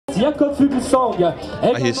Jakob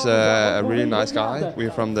Fuglsang. He's a really nice guy.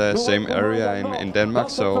 We're from the same area in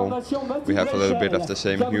Denmark, so we have a little bit of the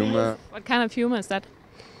same humor. What kind of humor is that?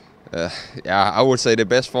 Yeah, I would say the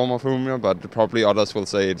best form of humor, but probably others will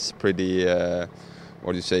say it's pretty,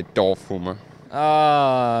 what do you say, dwarf humor.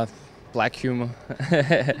 Black humor.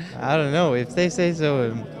 I don't know. If they say so,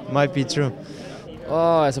 it might be true.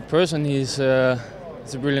 Oh, as a person, he's a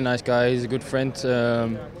really nice guy. He's a good friend,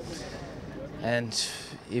 and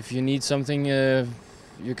if you need something,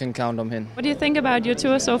 you can count on him. What do you think about your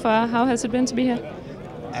tour so far? How has it been to be here?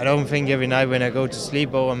 I don't think every night when I go to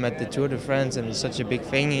sleep, oh, I'm at the Tour de France and it's such a big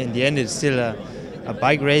thing. In the end, it's still a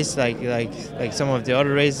bike race like some of the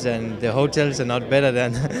other races, and the hotels are not better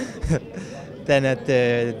than than at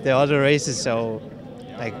the other races. So,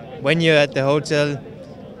 like when you're at the hotel,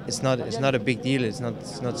 it's not a big deal. It's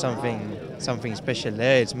not something special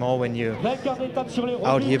there. It's more when you're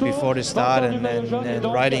out here before the start and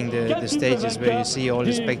riding the stages where you see all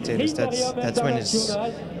the spectators. That's when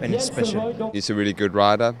it's special. He's a really good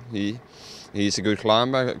rider. He's a good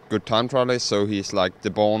climber, good time trialer. So he's like the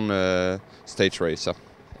born stage racer.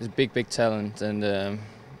 He's a big talent, and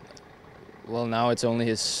well, now it's only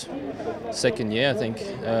his second year, I think,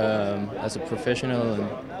 as a professional, and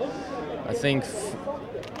I think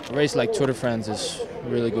a race like Tour de France is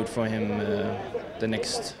really good for him the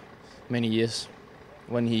next many years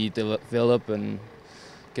when he develop and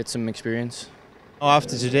get some experience.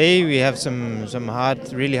 After today, we have some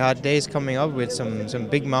really hard days coming up with some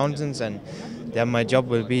big mountains, and then my job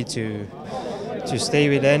will be to stay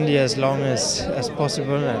with Andy as long as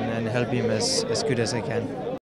possible and help him as good as I can.